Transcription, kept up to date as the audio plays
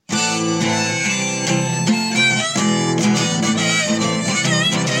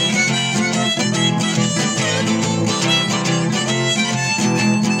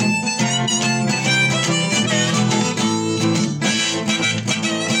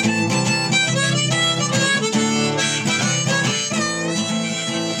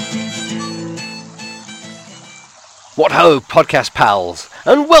What ho, podcast pals,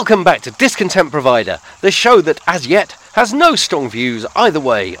 and welcome back to Discontent Provider, the show that, as yet, has no strong views either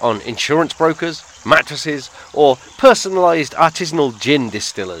way on insurance brokers, mattresses, or personalised artisanal gin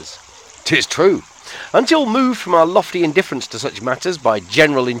distillers. 'Tis true. Until moved from our lofty indifference to such matters by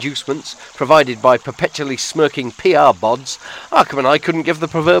general inducements provided by perpetually smirking PR bods, Arkham and I couldn't give the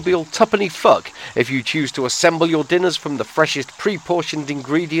proverbial tuppenny fuck if you choose to assemble your dinners from the freshest pre-portioned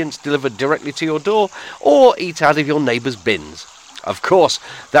ingredients delivered directly to your door, or eat out of your neighbour's bins. Of course,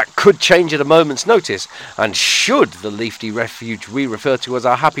 that could change at a moment's notice, and should the leafy refuge we refer to as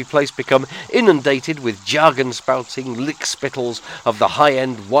our happy place become inundated with jargon-spouting lick-spittles of the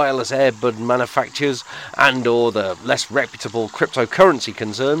high-end wireless earbud manufacturers and or the less reputable cryptocurrency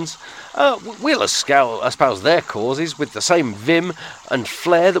concerns, we'll espouse their causes with the same vim and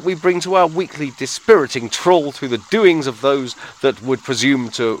flair that we bring to our weekly dispiriting trawl through the doings of those that would presume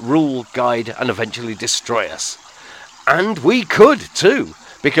to rule, guide, and eventually destroy us. And we could, too,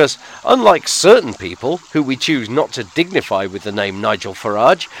 because unlike certain people who we choose not to dignify with the name Nigel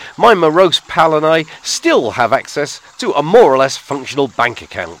Farage, my morose pal and I still have access to a more or less functional bank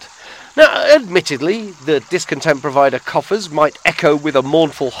account. Now, admittedly, the Discontent Provider coffers might echo with a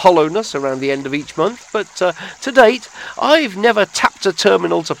mournful hollowness around the end of each month, but to date, I've never tapped a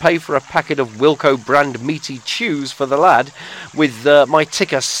terminal to pay for a packet of Wilco brand meaty chews for the lad, with my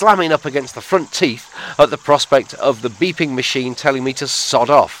ticker slamming up against the front teeth at the prospect of the beeping machine telling me to sod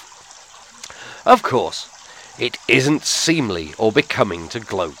off. Of course, it isn't seemly or becoming to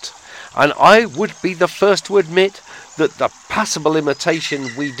gloat, and I would be the first to admit that the passable imitation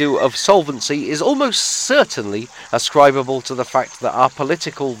we do of solvency is almost certainly ascribable to the fact that our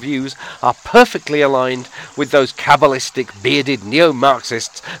political views are perfectly aligned with those Kabbalistic bearded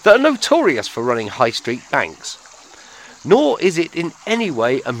neo-Marxists that are notorious for running high street banks. Nor is it in any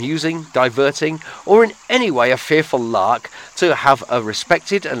way amusing, diverting, or in any way a fearful lark to have a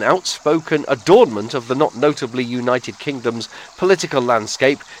respected and outspoken adornment of the not notably United Kingdom's political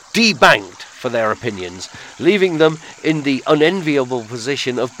landscape debanked for their opinions, leaving them in the unenviable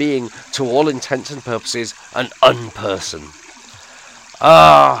position of being, to all intents and purposes, an unperson.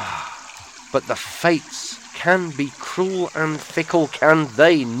 But the fates can be cruel and fickle, can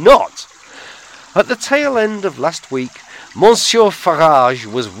they not? At the tail end of last week, Monsieur Farage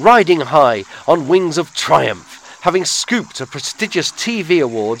was riding high on wings of triumph, having scooped a prestigious TV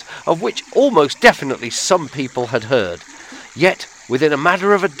award of which almost definitely some people had heard. Yet, within a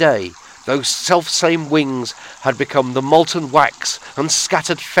matter of a day, those self-same wings had become the molten wax and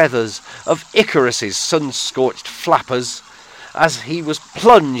scattered feathers of Icarus's sun-scorched flappers, as he was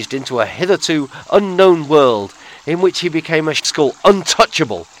plunged into a hitherto unknown world in which he became a skull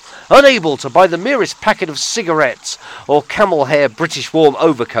untouchable, unable to buy the merest packet of cigarettes or camel hair British warm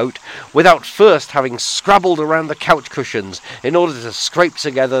overcoat without first having scrabbled around the couch cushions in order to scrape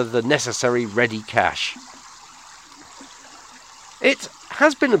together the necessary ready cash. It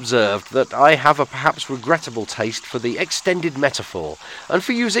has been observed that I have a perhaps regrettable taste for the extended metaphor and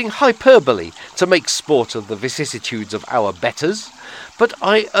for using hyperbole to make sport of the vicissitudes of our betters, but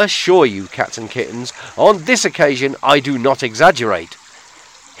I assure you, cats and kittens, on this occasion I do not exaggerate.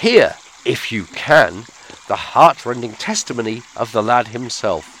 Hear, if you can, the heart-rending testimony of the lad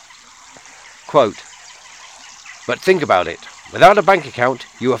himself. Quote, "But think about it. Without a bank account,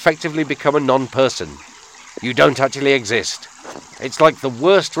 you effectively become a non-person. You don't actually exist. It's like the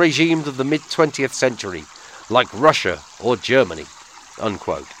worst regimes of the mid-20th century, like Russia or Germany."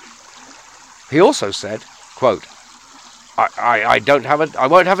 Unquote. He also said, quote, I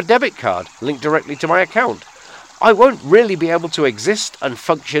won't have a debit card linked directly to my account. I won't really be able to exist and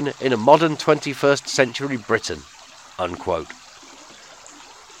function in a modern 21st century Britain." Unquote.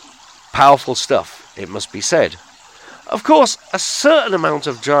 Powerful stuff, it must be said. Of course, a certain amount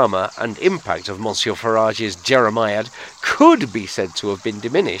of drama and impact of Monsieur Farage's Jeremiad could be said to have been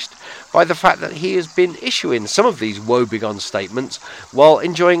diminished by the fact that he has been issuing some of these woebegone statements while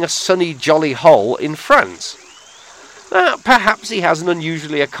enjoying a sunny jolly hole in France. Perhaps he has an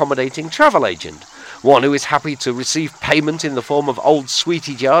unusually accommodating travel agent, one who is happy to receive payment in the form of old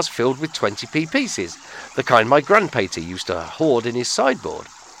sweetie jars filled with 20p pieces, the kind my grandpater used to hoard in his sideboard.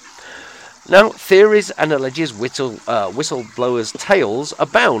 Now, theories and alleged whistleblowers' tales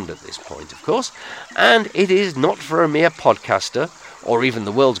abound at this point, of course, and it is not for a mere podcaster, or even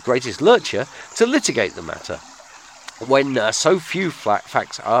the world's greatest lurcher, to litigate the matter, when so few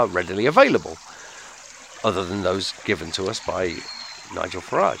facts are readily available, other than those given to us by Nigel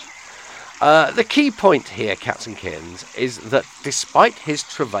Farage. The key point here, cats and kittens, is that despite his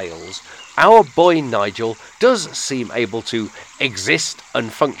travails, our boy Nigel does seem able to exist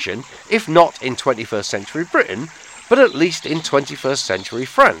and function, if not in 21st century Britain, but at least in 21st century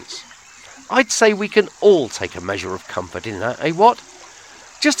France. I'd say we can all take a measure of comfort in that, eh what?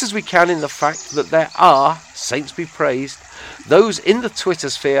 Just as we can in the fact that there are, saints be praised, those in the Twitter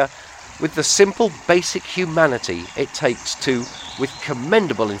sphere with the simple basic humanity it takes to, with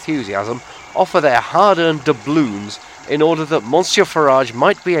commendable enthusiasm, offer their hard-earned doubloons in order that Monsieur Farage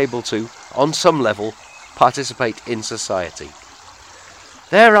might be able to, on some level, participate in society.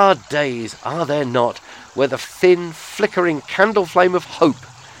 There are days, are there not, where the thin, flickering candle flame of hope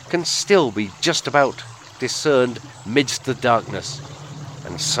can still be just about discerned midst the darkness,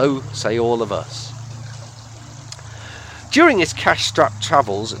 and so say all of us. During his cash-strapped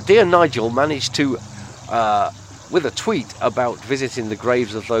travels, dear Nigel managed to, with a tweet about visiting the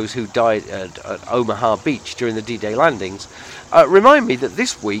graves of those who died at Omaha Beach during the D-Day landings, remind me that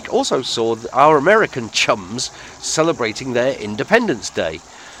this week also saw our American chums celebrating their Independence Day.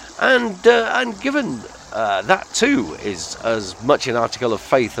 And given that too is as much an article of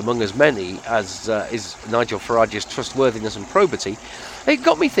faith among as many as is Nigel Farage's trustworthiness and probity, it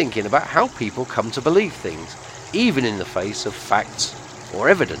got me thinking about how people come to believe things, even in the face of facts or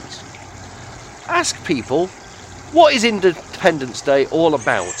evidence. Ask people, what is Independence Day all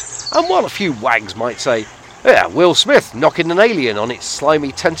about? And while a few wags might say, yeah, Will Smith knocking an alien on its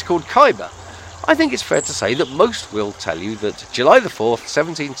slimy tentacled Khyber, I think it's fair to say that most will tell you that July the 4th,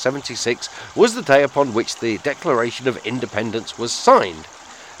 1776 was the day upon which the Declaration of Independence was signed,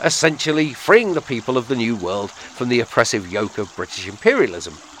 essentially freeing the people of the New World from the oppressive yoke of British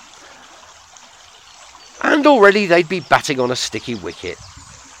imperialism. And already they'd be batting on a sticky wicket.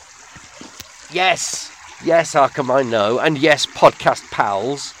 Yes, Arkham, I know, and yes, podcast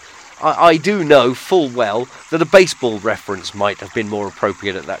pals, I do know full well that a baseball reference might have been more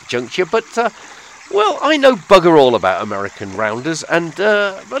appropriate at that juncture, but, well, I know bugger all about American rounders, and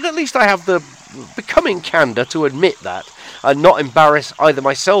but at least I have the becoming candour to admit that, and not embarrass either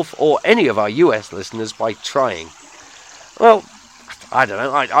myself or any of our US listeners by trying. Well, I don't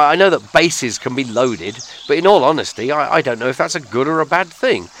know, I know that bases can be loaded, but in all honesty, I don't know if that's a good or a bad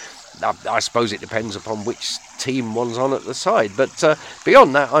thing. I suppose it depends upon which team one's on at the side, but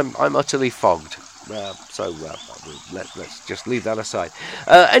beyond that, I'm utterly fogged. So let's just leave that aside.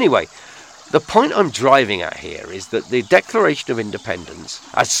 Anyway, the point I'm driving at here is that the Declaration of Independence,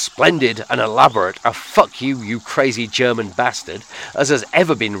 as splendid and elaborate a fuck you, you crazy German bastard, as has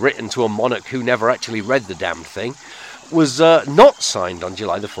ever been written to a monarch who never actually read the damned thing, was not signed on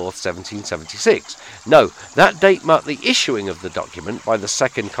July the 4th, 1776. No, that date marked the issuing of the document by the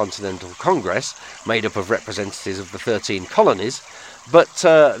Second Continental Congress, made up of representatives of the 13 colonies, but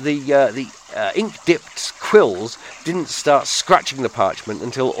the ink-dipped quills didn't start scratching the parchment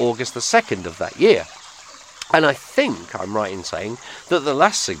until August the 2nd of that year. And I think I'm right in saying that the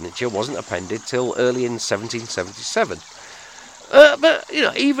last signature wasn't appended till early in 1777. But, you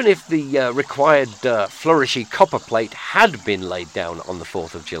know, even if the required flourishy copper plate had been laid down on the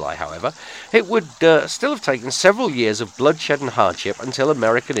 4th of July, however, it would still have taken several years of bloodshed and hardship until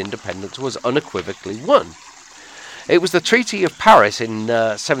American independence was unequivocally won. It was the Treaty of Paris in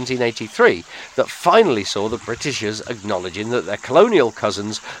 1783 that finally saw the Britishers acknowledging that their colonial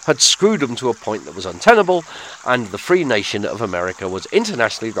cousins had screwed them to a point that was untenable, and the free nation of America was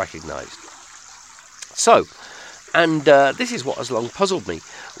internationally recognised. So, and this is what has long puzzled me.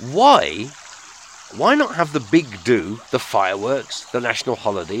 Why not have the big do, the fireworks, the national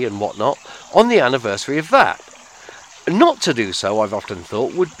holiday and whatnot, on the anniversary of that? Not to do so, I've often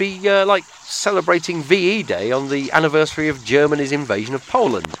thought, would be like celebrating VE Day on the anniversary of Germany's invasion of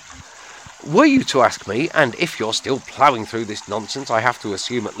Poland. Were you to ask me, and if you're still ploughing through this nonsense, I have to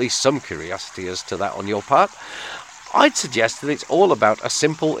assume at least some curiosity as to that on your part, I'd suggest that it's all about a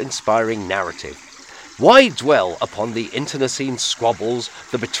simple, inspiring narrative. Why dwell upon the internecine squabbles,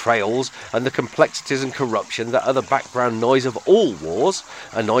 the betrayals, and the complexities and corruption that are the background noise of all wars,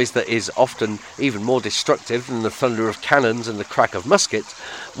 a noise that is often even more destructive than the thunder of cannons and the crack of muskets,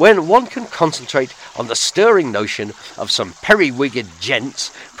 when one can concentrate on the stirring notion of some periwigged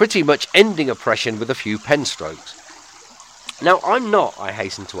gents pretty much ending oppression with a few pen strokes? Now, I'm not, I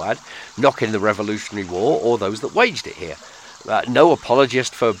hasten to add, knocking the Revolutionary War or those that waged it here. No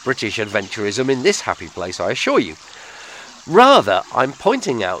apologist for British adventurism in this happy place, I assure you. Rather, I'm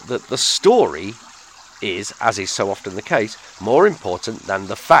pointing out that the story is, as is so often the case, more important than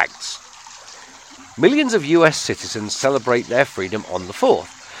the facts. Millions of US citizens celebrate their freedom on the 4th,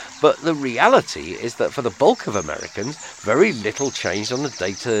 but the reality is that for the bulk of Americans, very little changed on a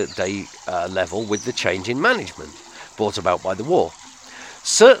day-to-day level with the change in management brought about by the war.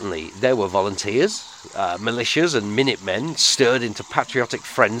 Certainly, there were volunteers, militias and Minutemen stirred into patriotic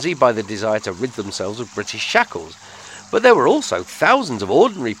frenzy by the desire to rid themselves of British shackles. But there were also thousands of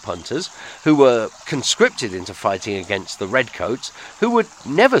ordinary punters who were conscripted into fighting against the redcoats who would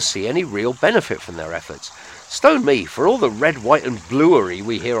never see any real benefit from their efforts. Stone me, for all the red, white and bluery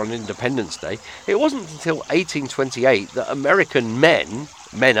we hear on Independence Day, it wasn't until 1828 that American men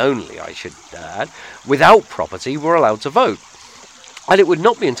only I should add, without property were allowed to vote. And it would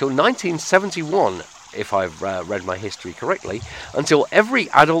not be until 1971, if I've read my history correctly, until every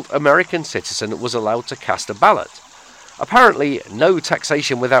adult American citizen was allowed to cast a ballot. Apparently, no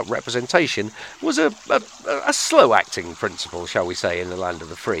taxation without representation was a slow-acting principle, shall we say, in the land of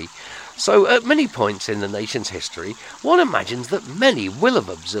the free. So at many points in the nation's history, one imagines that many will have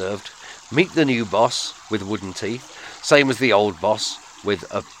observed, meet the new boss with wooden teeth, same as the old boss with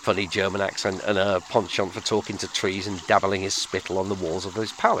a funny German accent and a penchant for talking to trees and dabbling his spittle on the walls of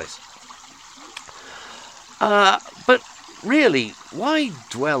his palace. But really, why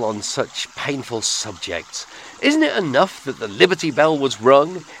dwell on such painful subjects? Isn't it enough that the Liberty Bell was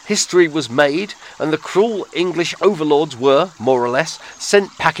rung, history was made, and the cruel English overlords were, more or less,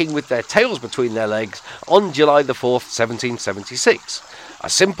 sent packing with their tails between their legs on July the 4th, 1776? A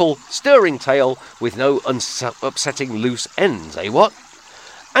simple, stirring tale with no upsetting loose ends, eh what?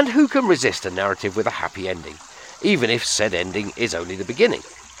 And who can resist a narrative with a happy ending, even if said ending is only the beginning?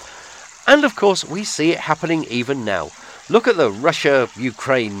 And of course, we see it happening even now. Look at the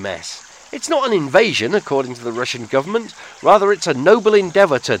Russia-Ukraine mess. It's not an invasion, according to the Russian government. Rather, it's a noble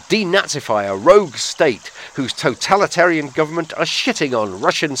endeavour to denazify a rogue state whose totalitarian government are shitting on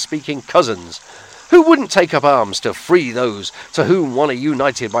Russian-speaking cousins. Who wouldn't take up arms to free those to whom one are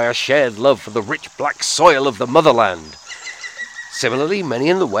united by a shared love for the rich black soil of the motherland? Similarly, many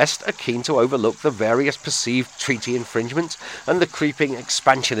in the West are keen to overlook the various perceived treaty infringements and the creeping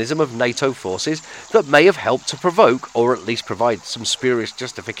expansionism of NATO forces that may have helped to provoke, or at least provide some spurious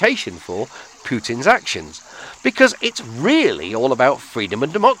justification for, Putin's actions. Because it's really all about freedom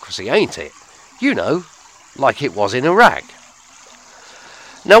and democracy, ain't it? You know, like it was in Iraq.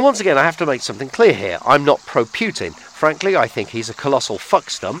 Now, once again, I have to make something clear here. I'm not pro-Putin. Frankly, I think he's a colossal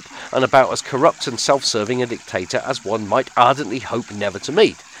fuck-stump and about as corrupt and self-serving a dictator as one might ardently hope never to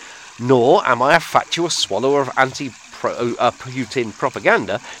meet. Nor am I a fatuous swallower of anti-Putin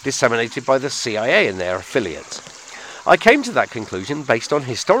propaganda disseminated by the CIA and their affiliates. I came to that conclusion based on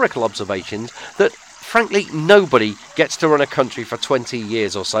historical observations that, frankly, nobody gets to run a country for 20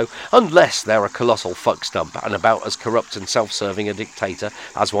 years or so unless they're a colossal fuck-stump and about as corrupt and self-serving a dictator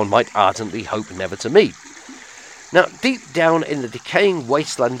as one might ardently hope never to meet. Now, deep down in the decaying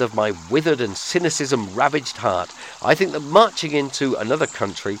wasteland of my withered and cynicism-ravaged heart, I think that marching into another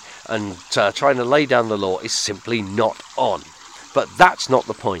country and trying to lay down the law is simply not on. But that's not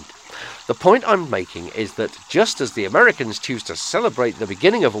the point. The point I'm making is that just as the Americans choose to celebrate the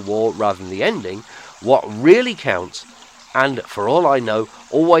beginning of a war rather than the ending, what really counts, and for all I know,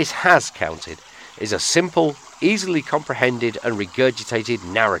 always has counted, is a simple, easily comprehended and regurgitated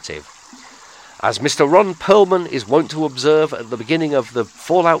narrative. As Mr. Ron Perlman is wont to observe at the beginning of the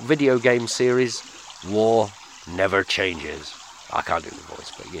Fallout video game series, war never changes. I can't do the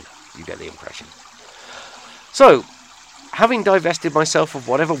voice, but you get the impression. So, having divested myself of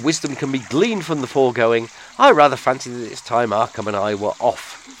whatever wisdom can be gleaned from the foregoing, I rather fancy that it's time Arkham and I were off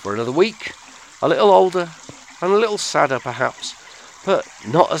for another week. A little older and a little sadder perhaps, but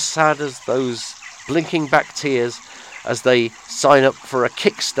not as sad as those blinking back tears as they sign up for a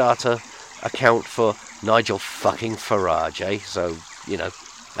Kickstarter account for Nigel fucking Farage, eh? So,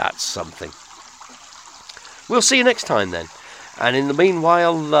 that's something. We'll see you next time then. And in the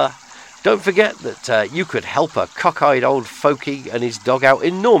meanwhile, don't forget that you could help a cockeyed old foky and his dog out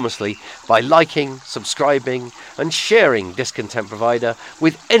enormously by liking, subscribing and sharing Discontent Provider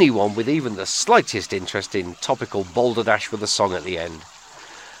with anyone with even the slightest interest in topical balderdash with a song at the end.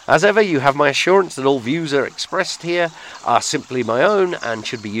 As ever, you have my assurance that all views are expressed here are simply my own and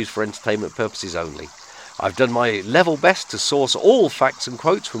should be used for entertainment purposes only. I've done my level best to source all facts and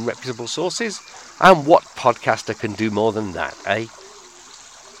quotes from reputable sources, and what podcaster can do more than that, eh?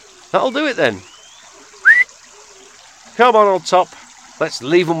 That'll do it then. Come on, old top. Let's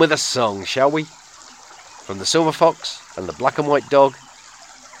leave them with a song, shall we? From the Silver Fox and the Black and White Dog.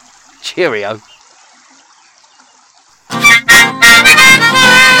 Cheerio.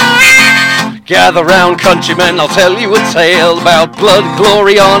 Gather round, countrymen, I'll tell you a tale about blood,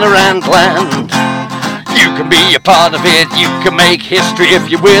 glory, honour and land. You can be a part of it, you can make history if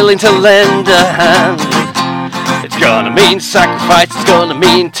you're willing to lend a hand. It's gonna mean sacrifice, it's gonna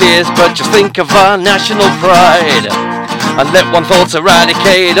mean tears, but just think of our national pride. And let one thought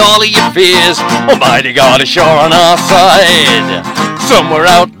eradicate all of your fears. Almighty God is sure on our side. Somewhere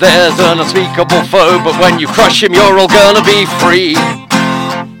out there's an unspeakable foe, but when you crush him you're all gonna be free.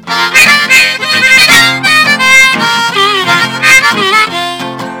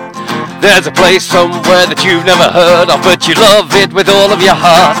 There's a place somewhere that you've never heard of, but you love it with all of your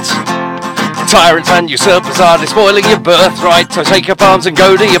heart. Tyrants and usurpers are despoiling your birthright, so take up arms and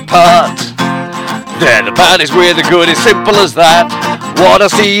go to your part. They're the baddest, we're the good, it's simple as that. What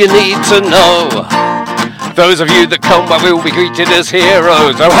else do you need to know? Those of you that come back will be greeted as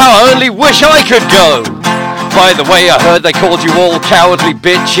heroes. Oh, how I only wish I could go. By the way, I heard they called you all cowardly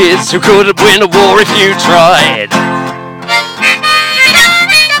bitches who couldn't win a war if you tried.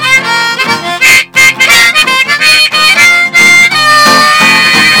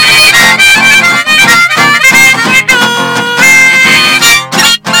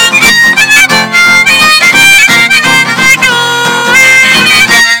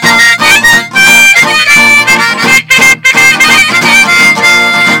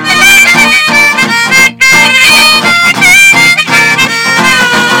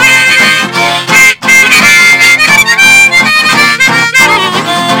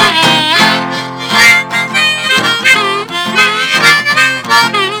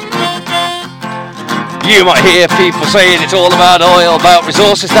 You might hear people saying it's all about oil, about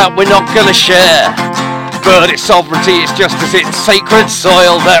resources that we're not gonna share. But it's sovereignty, it's justice, it's sacred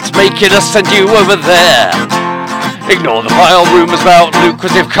soil that's making us send you over there. Ignore the vile rumours about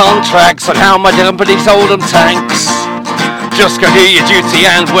lucrative contracts and how my company sold them tanks. Just go do your duty,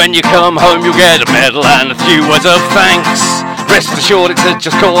 and when you come home you'll get a medal and a few words of thanks. Rest assured it's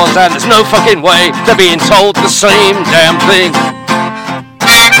just cause, and there's no fucking way they're being told the same damn thing.